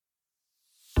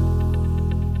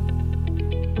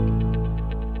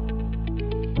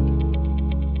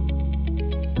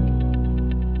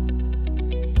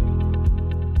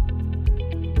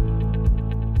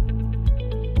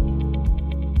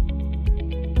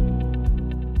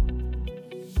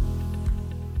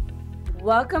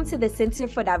Welcome to the Center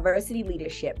for Diversity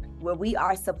Leadership, where we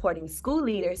are supporting school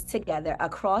leaders together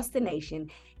across the nation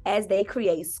as they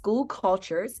create school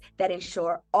cultures that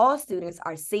ensure all students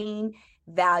are seen,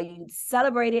 valued,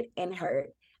 celebrated, and heard.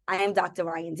 I am Dr.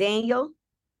 Ryan Daniel.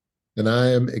 And I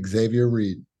am Xavier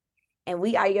Reed. And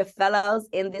we are your fellows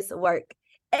in this work.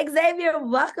 Xavier,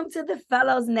 welcome to the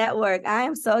Fellows Network. I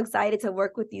am so excited to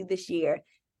work with you this year.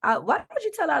 Why don't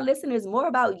you tell our listeners more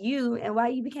about you and why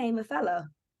you became a fellow?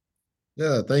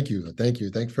 Yeah, thank you.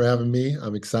 Thanks for having me.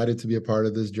 I'm excited to be a part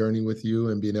of this journey with you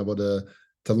and being able to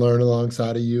learn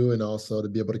alongside of you, and also to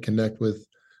be able to connect with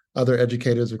other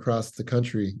educators across the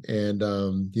country. And a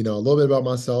little bit about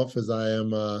myself is I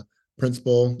am a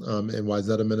principal in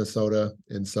Wayzata, Minnesota.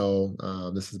 And so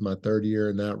this is my third year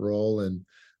in that role. And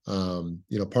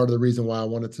part of the reason why I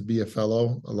wanted to be a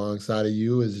fellow alongside of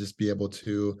you is just be able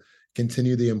to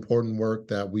continue the important work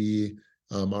that we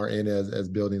are in as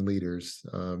building leaders.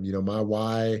 My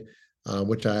why,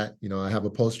 which I have a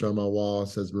poster on my wall,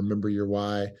 says "Remember your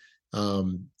why,"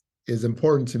 is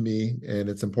important to me, and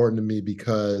it's important to me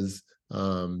because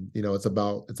it's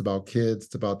about kids,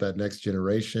 it's about that next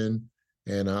generation,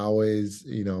 and I always,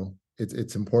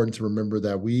 it's important to remember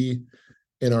that we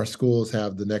in our schools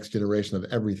have the next generation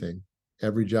of everything,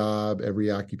 every job,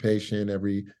 every occupation,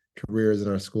 every career is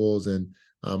in our schools, and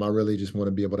I really just want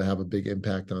to be able to have a big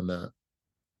impact on that.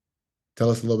 Tell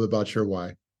us a little bit about your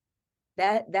why.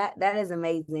 That is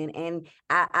amazing. And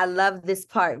I love this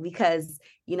part because,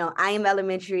 I am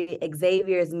elementary,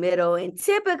 Xavier is middle, and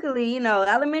typically,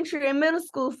 elementary and middle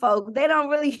school folk, they don't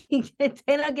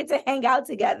get to hang out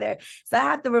together. So I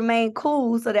have to remain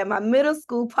cool so that my middle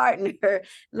school partner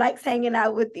likes hanging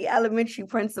out with the elementary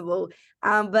principal.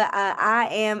 But I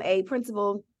am a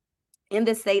principal in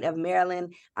the state of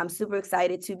Maryland. I'm super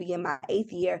excited to be in my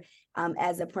 8th year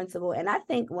as a principal. And I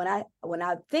think when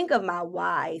I think of my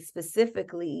why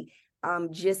specifically,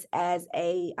 just as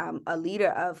a leader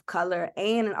of color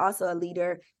and also a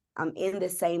leader in the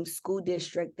same school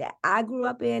district that I grew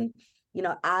up in,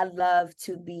 I love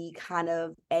to be kind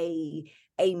of a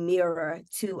mirror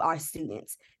to our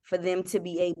students, for them to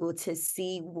be able to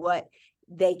see what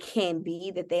they can be,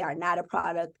 that they are not a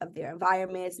product of their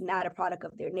environments, not a product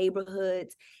of their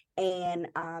neighborhoods. And,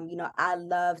 I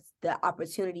love the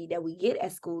opportunity that we get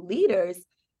as school leaders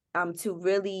to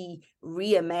really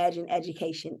reimagine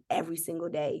education every single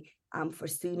day for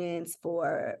students,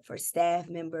 for staff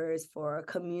members, for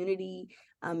community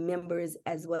members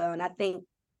as well. And I think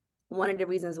one of the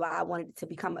reasons why I wanted to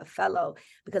become a fellow,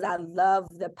 because I love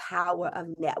the power of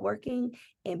networking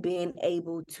and being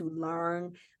able to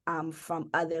learn from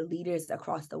other leaders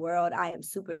across the world. I am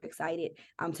super excited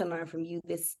to learn from you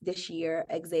this year,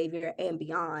 Xavier, and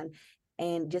beyond,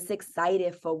 and just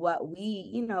excited for what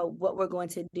we're going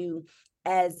to do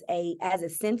as a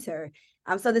center.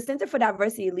 So the Center for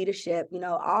Diversity Leadership,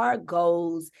 our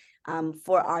goals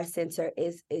for our center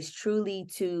is truly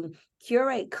to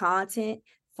curate content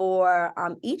for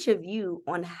each of you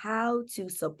on how to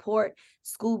support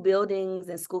school buildings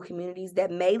and school communities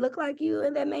that may look like you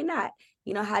and that may not.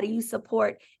 How do you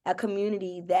support a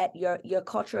community that your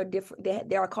cultural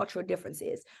there are cultural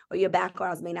differences, or your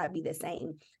backgrounds may not be the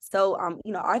same? So,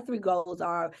 our 3 goals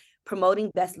are promoting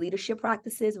best leadership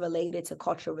practices related to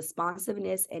cultural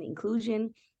responsiveness and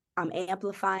inclusion,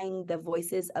 amplifying the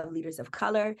voices of leaders of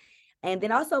color, and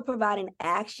then also providing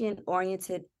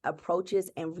action-oriented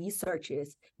approaches and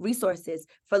resources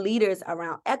for leaders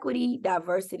around equity,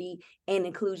 diversity, and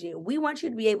inclusion. We want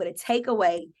you to be able to take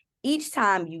away each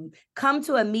time you come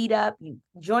to a meetup, you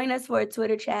join us for a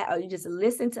Twitter chat, or you just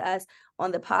listen to us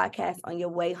on the podcast on your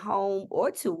way home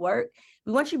or to work.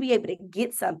 We want you to be able to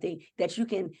get something that you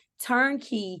can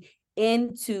turnkey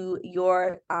into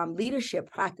your leadership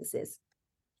practices.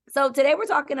 So today we're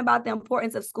talking about the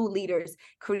importance of school leaders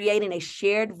creating a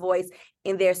shared voice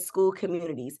in their school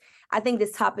communities. I think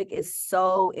this topic is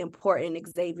so important,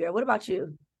 Xavier. What about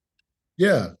you?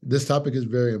 Yeah, this topic is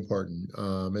very important.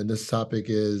 And this topic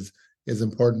is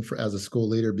important as a school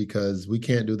leader, because we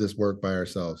can't do this work by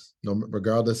ourselves.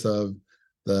 Regardless of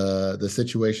the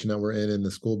situation that we're in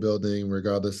the school building,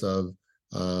 regardless of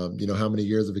how many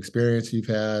years of experience you've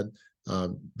had,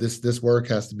 this work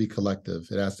has to be collective.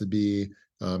 It has to be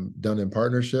done in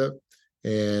partnership,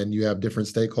 and you have different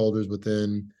stakeholders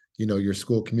within your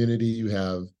school community. You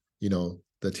have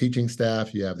the teaching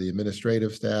staff, you have the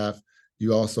administrative staff,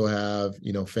 you also have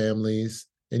families,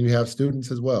 and you have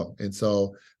students as well. And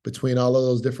so between all of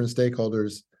those different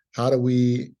stakeholders, how do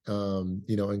we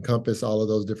encompass all of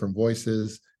those different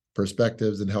voices,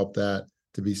 perspectives, and help that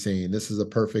to be seen? This is a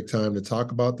perfect time to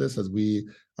talk about this as we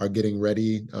are getting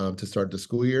ready to start the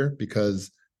school year,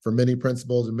 because for many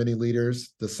principals and many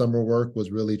leaders, the summer work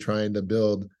was really trying to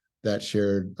build that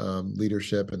shared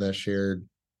leadership and that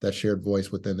shared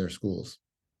voice within their schools.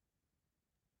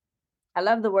 I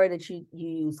love the word that you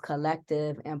use,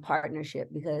 collective and partnership,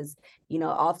 because,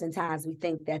 oftentimes we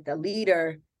think that the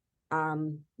leader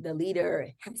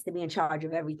has to be in charge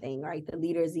of everything, right? The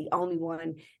leader is the only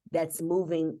one that's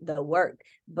moving the work.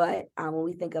 But when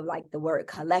we think of like the word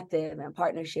collective and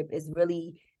partnership, is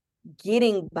really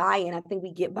getting buy-in. I think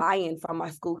we get buy-in from our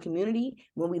school community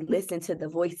when we listen to the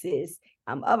voices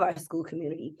of our school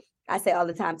community. I say all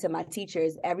the time to my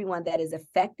teachers, everyone that is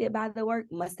affected by the work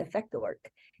must affect the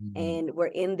work. Mm-hmm. And we're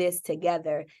in this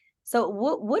together. So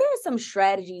what are some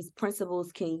strategies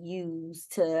principals can use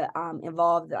to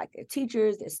involve like their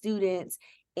teachers, their students,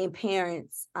 and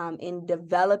parents in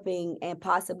developing and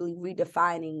possibly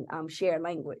redefining shared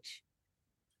language?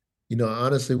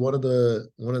 Honestly, one of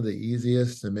the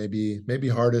easiest and maybe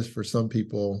hardest for some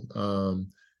people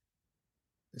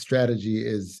strategy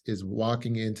is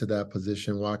walking into that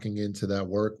position, walking into that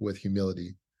work with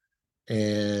humility,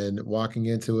 and walking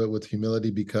into it with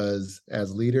humility, because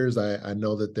as leaders, I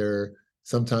know that there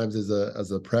sometimes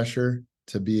is a pressure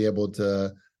to be able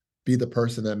to be the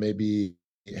person that maybe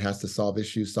has to solve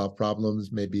issues, solve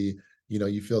problems. Maybe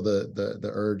you feel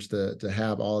the urge to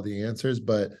have all the answers,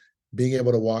 but being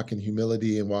able to walk in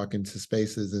humility and walk into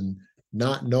spaces and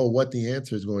not know what the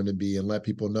answer is going to be, and let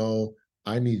people know,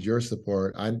 I need your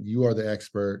support. You are the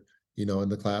expert, in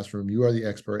the classroom. You are the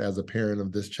expert as a parent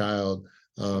of this child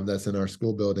that's in our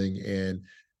school building, and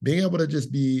being able to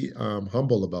just be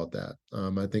humble about that,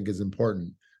 I think is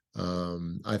important.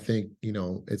 I think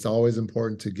it's always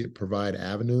important to provide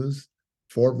avenues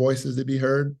for voices to be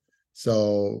heard.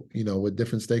 So with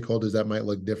different stakeholders, that might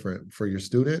look different. For your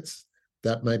students,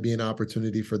 that might be an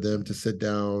opportunity for them to sit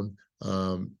down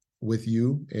with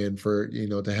you, and for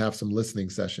to have some listening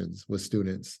sessions with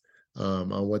students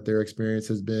on what their experience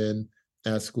has been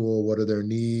at school, what are their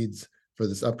needs for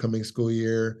this upcoming school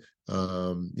year.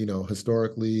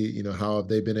 Historically, how have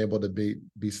they been able to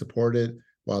be supported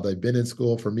while they've been in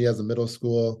school? For me as a middle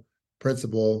school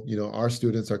principal, our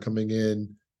students are coming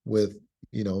in with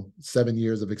 7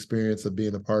 years of experience of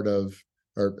being a part of,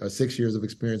 or 6 years of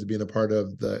experience of being a part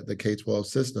of the K-12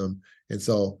 system, and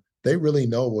so they really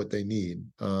know what they need.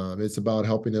 It's about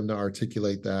helping them to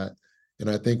articulate that, and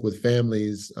I think with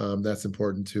families, that's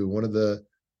important too. One of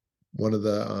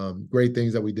the great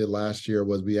things that we did last year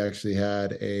was we actually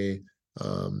had a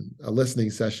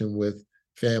listening session with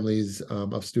families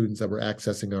of students that were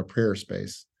accessing our prayer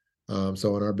space.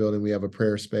 So in our building, we have a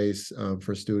prayer space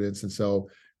for students. And so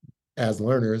as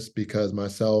learners, because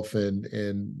myself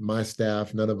and my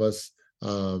staff, none of us,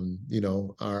 are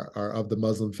of the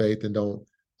Muslim faith and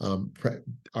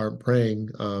aren't praying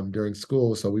during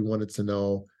school. So we wanted to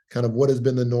know kind of what has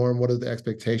been the norm, what are the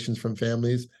expectations from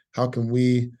families, how can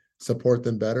we support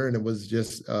them better. And it was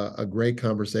just a great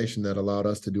conversation that allowed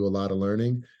us to do a lot of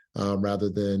learning rather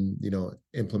than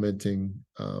implementing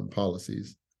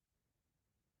policies.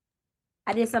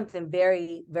 I did something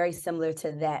very, very similar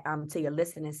to that, to your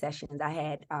listening sessions. I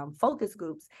had focus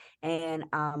groups, and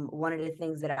one of the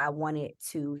things that I wanted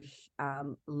to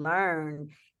learn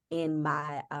in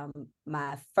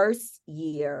my first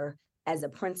year as a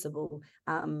principal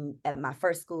at my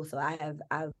first school. So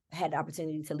I've had the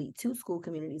opportunity to lead 2 school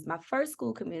communities. My first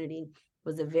school community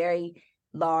was a very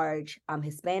large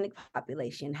Hispanic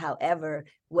population. However,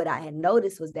 what I had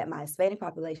noticed was that my Hispanic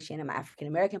population and my African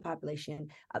American population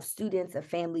of students, of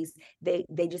families, they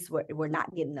just were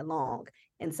not getting along.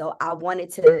 And so I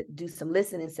wanted to do some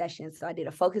listening sessions. So I did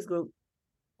a focus group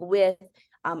with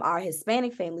our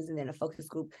Hispanic families, and then a focus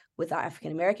group with our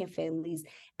African American families,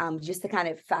 just to kind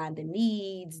of find the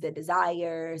needs, the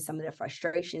desires, some of the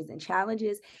frustrations and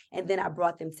challenges. And then I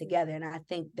brought them together. And I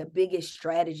think the biggest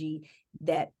strategy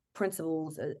that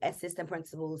principals, assistant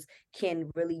principals can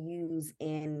really use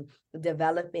in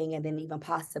developing and then even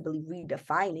possibly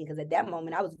redefining, because at that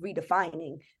moment I was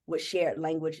redefining what shared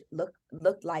language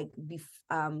looked like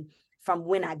from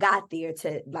when I got there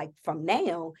to like from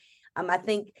now. I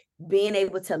think being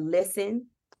able to listen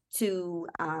to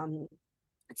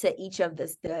each of the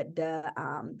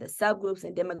subgroups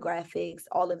and demographics,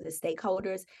 all of the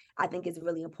stakeholders, I think is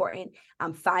really important.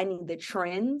 Finding the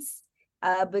trends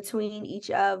between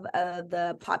each of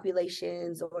the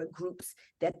populations or groups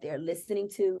that they're listening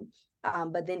to,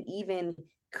 but then even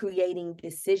creating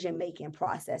decision-making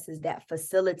processes that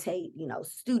facilitate,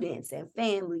 students and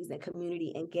families and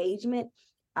community engagement,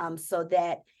 so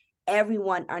that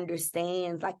everyone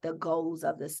understands like the goals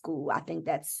of the school. I think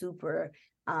that's super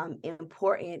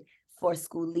important for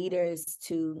school leaders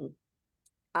to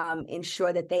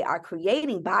ensure that they are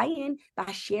creating buy-in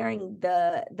by sharing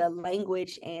the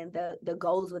language and the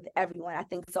goals with everyone. I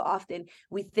think so often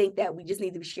we think that we just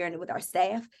need to be sharing it with our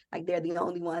staff, like they're the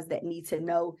only ones that need to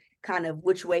know kind of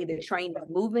which way the train is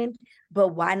moving. But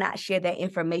why not share that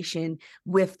information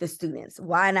with the students?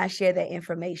 Why not share that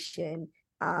information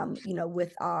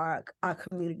with our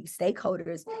community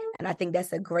stakeholders? And I think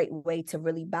that's a great way to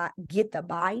really get the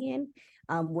buy-in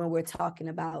when we're talking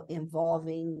about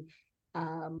involving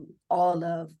all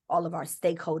of our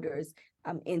stakeholders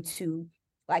into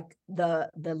like the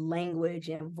language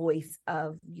and voice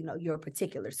of your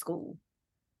particular school.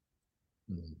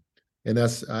 Mhm. And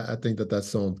I think that's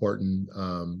so important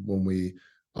when we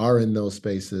are in those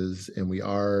spaces and we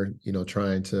are,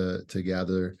 trying to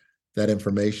gather that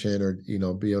information or,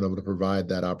 being able to provide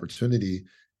that opportunity,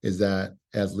 is that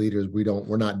as leaders,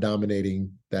 we're not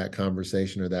dominating that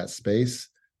conversation or that space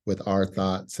with our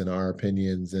thoughts and our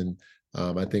opinions. And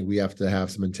I think we have to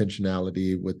have some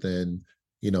intentionality within,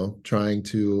 trying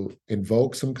to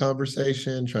invoke some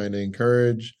conversation, trying to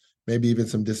encourage maybe even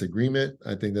some disagreement.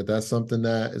 I think that's something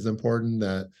that is important,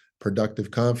 that productive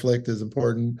conflict is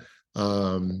important.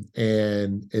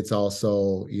 And it's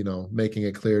also, making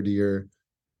it clear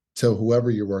to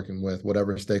whoever you're working with,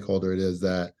 whatever stakeholder it is,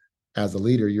 that as a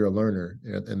leader, you're a learner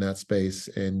in that space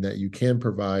and that you can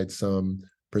provide some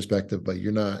perspective, but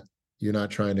you're not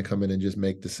trying to come in and just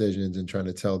make decisions and trying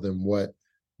to tell them what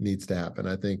needs to happen.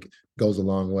 I think goes a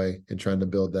long way in trying to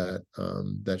build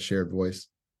that shared voice.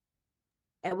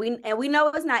 And we know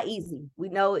it's not easy. We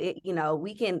know it,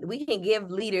 we can give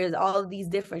leaders all of these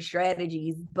different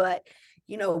strategies, but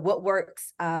what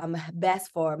works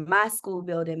best for my school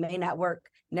building may not work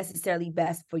necessarily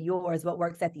best for yours. What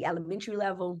works at the elementary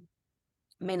level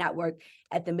may not work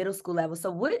at the middle school level. So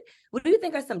what do you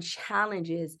think are some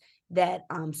challenges that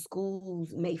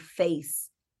schools may face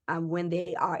when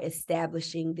they are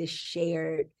establishing this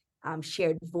shared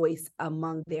voice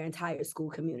among their entire school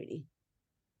community?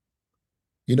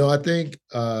 I think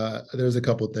there's a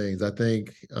couple things. I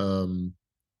think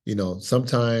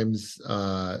sometimes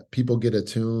people get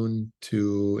attuned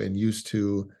to and used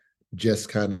to just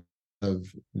kind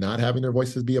of not having their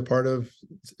voices be a part of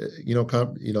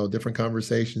different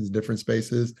conversations, different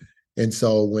spaces. And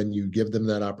so when you give them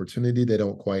that opportunity, they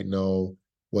don't quite know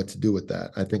what to do with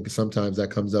that. I think sometimes that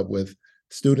comes up with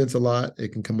students a lot.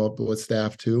 It can come up with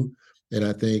staff too. And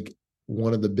I think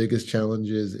one of the biggest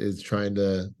challenges is trying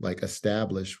to like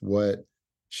establish what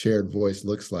shared voice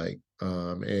looks like,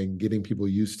 and getting people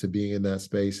used to being in that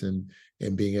space and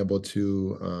being able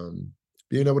to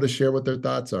share what their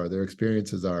thoughts are, their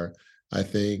experiences are. I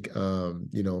think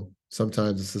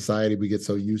sometimes in society we get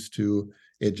so used to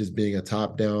it just being a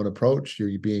top-down approach.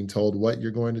 You're being told what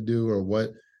you're going to do or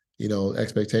what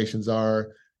expectations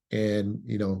are, and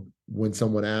when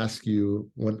someone asks you,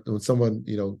 when someone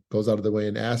goes out of the way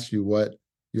and asks you what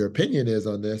your opinion is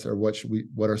on this, or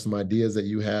what are some ideas that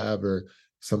you have or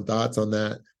some thoughts on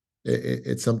that,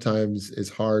 it sometimes is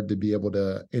hard to be able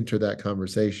to enter that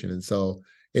conversation. And so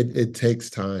it takes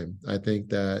time. I think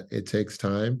that it takes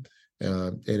time,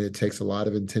 and it takes a lot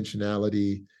of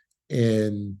intentionality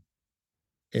in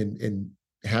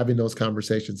having those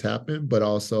conversations happen, but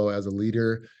also as a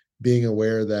leader being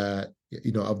aware that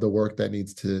of the work that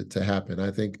needs to happen.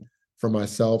 I think for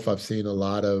myself, I've seen a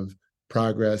lot of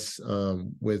progress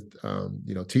with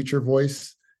teacher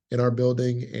voice in our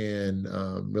building, and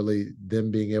really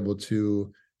them being able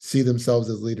to see themselves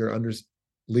as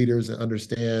leaders and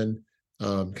understand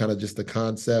kind of just the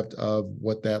concept of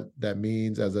what that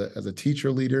means as a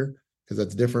teacher leader, because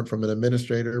that's different from an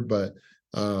administrator. But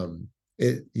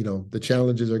the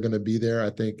challenges are going to be there.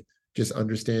 I think just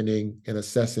understanding and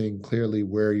assessing clearly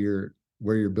where your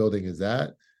building is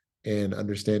at, and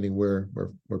understanding where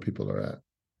people are at.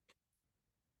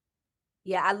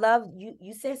 Yeah, I love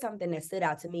you said something that stood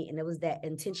out to me, and it was that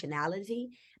intentionality.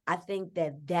 I think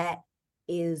that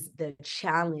is the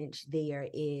challenge. There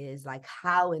is like,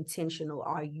 how intentional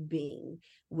are you being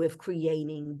with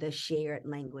creating the shared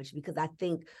language? Because I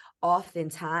think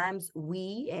oftentimes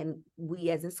we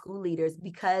as in school leaders,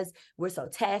 because we're so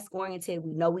task oriented,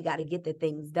 we know we got to get the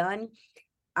things done.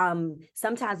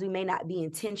 Sometimes we may not be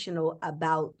intentional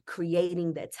about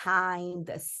creating the time,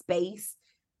 the space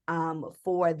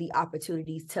for the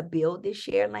opportunities to build this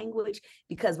shared language,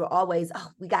 because we're always,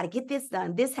 we got to get this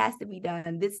done. This has to be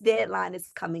done. This deadline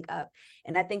is coming up.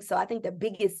 And I think the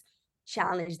biggest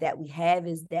challenge that we have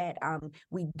is that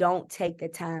we don't take the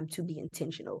time to be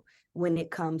intentional when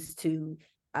it comes to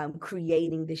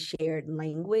creating the shared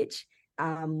language,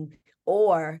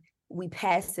 or we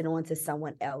pass it on to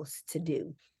someone else to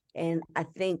do. And I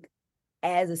think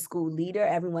as a school leader,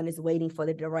 everyone is waiting for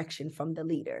the direction from the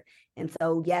leader. And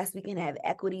so, yes, we can have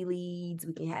equity leads,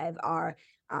 we can have our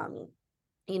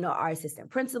our assistant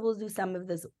principals do some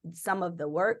of the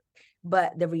work,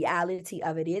 but the reality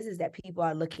of it is that people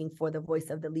are looking for the voice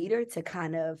of the leader to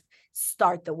kind of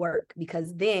start the work,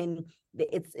 because then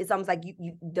it's almost like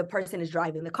the person is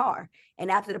driving the car, and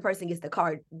after the person gets the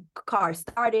car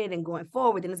started and going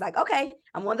forward, then it's like, okay,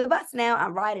 I'm on the bus now,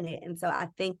 I'm riding it. And so I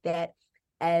think that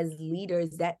as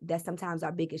leaders, that's sometimes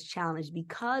our biggest challenge,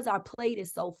 because our plate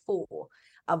is so full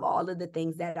of all of the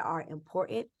things that are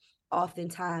important.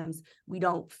 Oftentimes we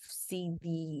don't see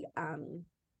the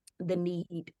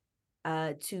need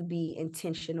to be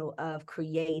intentional of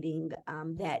creating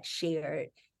that shared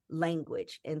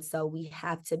language. And so we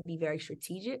have to be very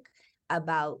strategic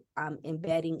about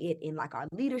embedding it in like our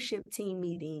leadership team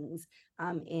meetings,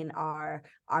 in our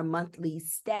monthly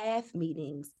staff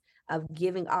meetings, of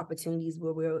giving opportunities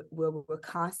where we're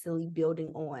constantly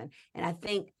building on. And I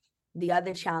think the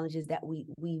other challenge is that we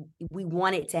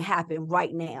want it to happen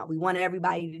right now. We want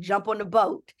everybody to jump on the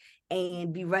boat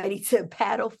and be ready to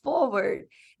paddle forward.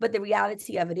 But the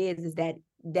reality of it is that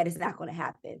it's not going to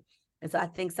happen. And so I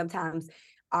think sometimes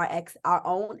our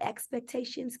own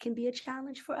expectations can be a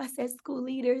challenge for us as school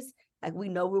leaders. Like, we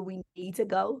know where we need to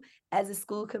go as a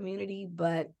school community,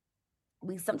 but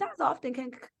we sometimes often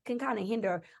can kind of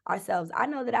hinder ourselves. I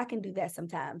know that I can do that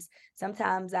sometimes.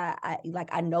 Sometimes I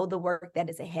know the work that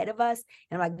is ahead of us,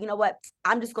 and I'm like, you know what?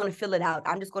 I'm just going to fill it out.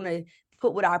 I'm just going to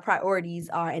put what our priorities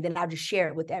are, and then I'll just share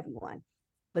it with everyone.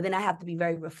 But then I have to be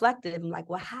very reflective. I'm like,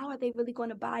 well, how are they really going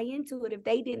to buy into it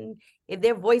if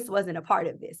their voice wasn't a part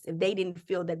of this, if they didn't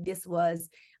feel that this was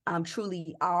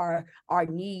truly our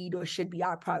need or should be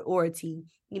our priority,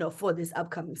 for this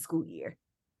upcoming school year.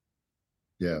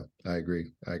 Yeah, I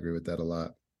agree. I agree with that a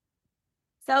lot.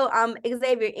 So,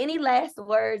 Xavier, any last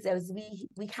words as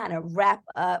we kind of wrap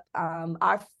up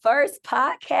our first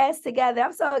podcast together?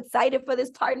 I'm so excited for this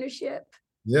partnership.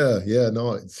 Yeah,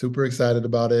 no, super excited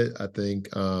about it. I think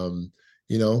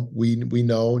we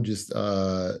know just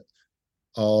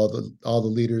all the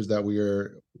leaders that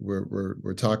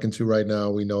we're talking to right now.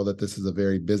 We know that this is a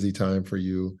very busy time for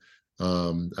you.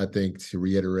 I think, to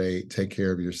reiterate, take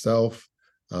care of yourself.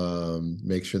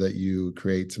 Make sure that you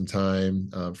create some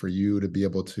time for you to be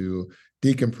able to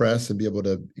decompress and be able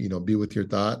to be with your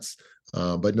thoughts.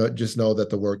 But just know that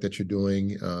the work that you're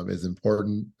doing is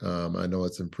important. I know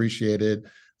it's appreciated,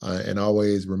 and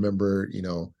always remember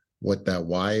what that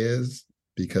why is,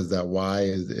 because that why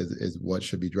is what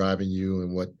should be driving you,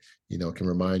 and what can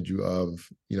remind you of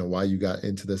why you got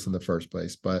into this in the first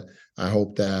place. But I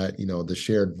hope that the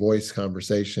shared voice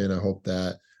conversation, I hope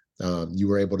that you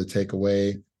were able to take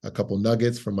away a couple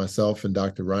nuggets from myself and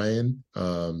Dr. Ryan,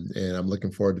 and I'm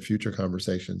looking forward to future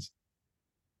conversations.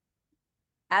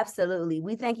 Absolutely.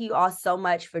 We thank you all so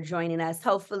much for joining us.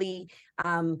 Hopefully,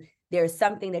 there's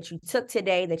something that you took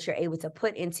today that you're able to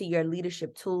put into your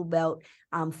leadership tool belt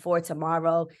for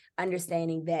tomorrow,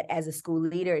 understanding that as a school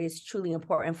leader, it's truly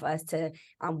important for us to,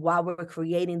 while we're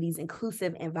creating these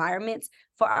inclusive environments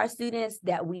for our students,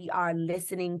 that we are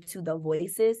listening to the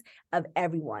voices of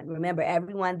everyone. Remember,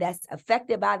 everyone that's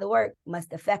affected by the work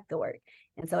must affect the work.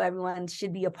 And so everyone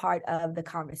should be a part of the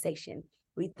conversation.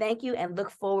 We thank you and look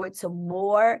forward to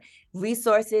more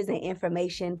resources and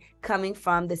information coming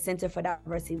from the Center for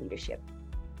Diversity Leadership.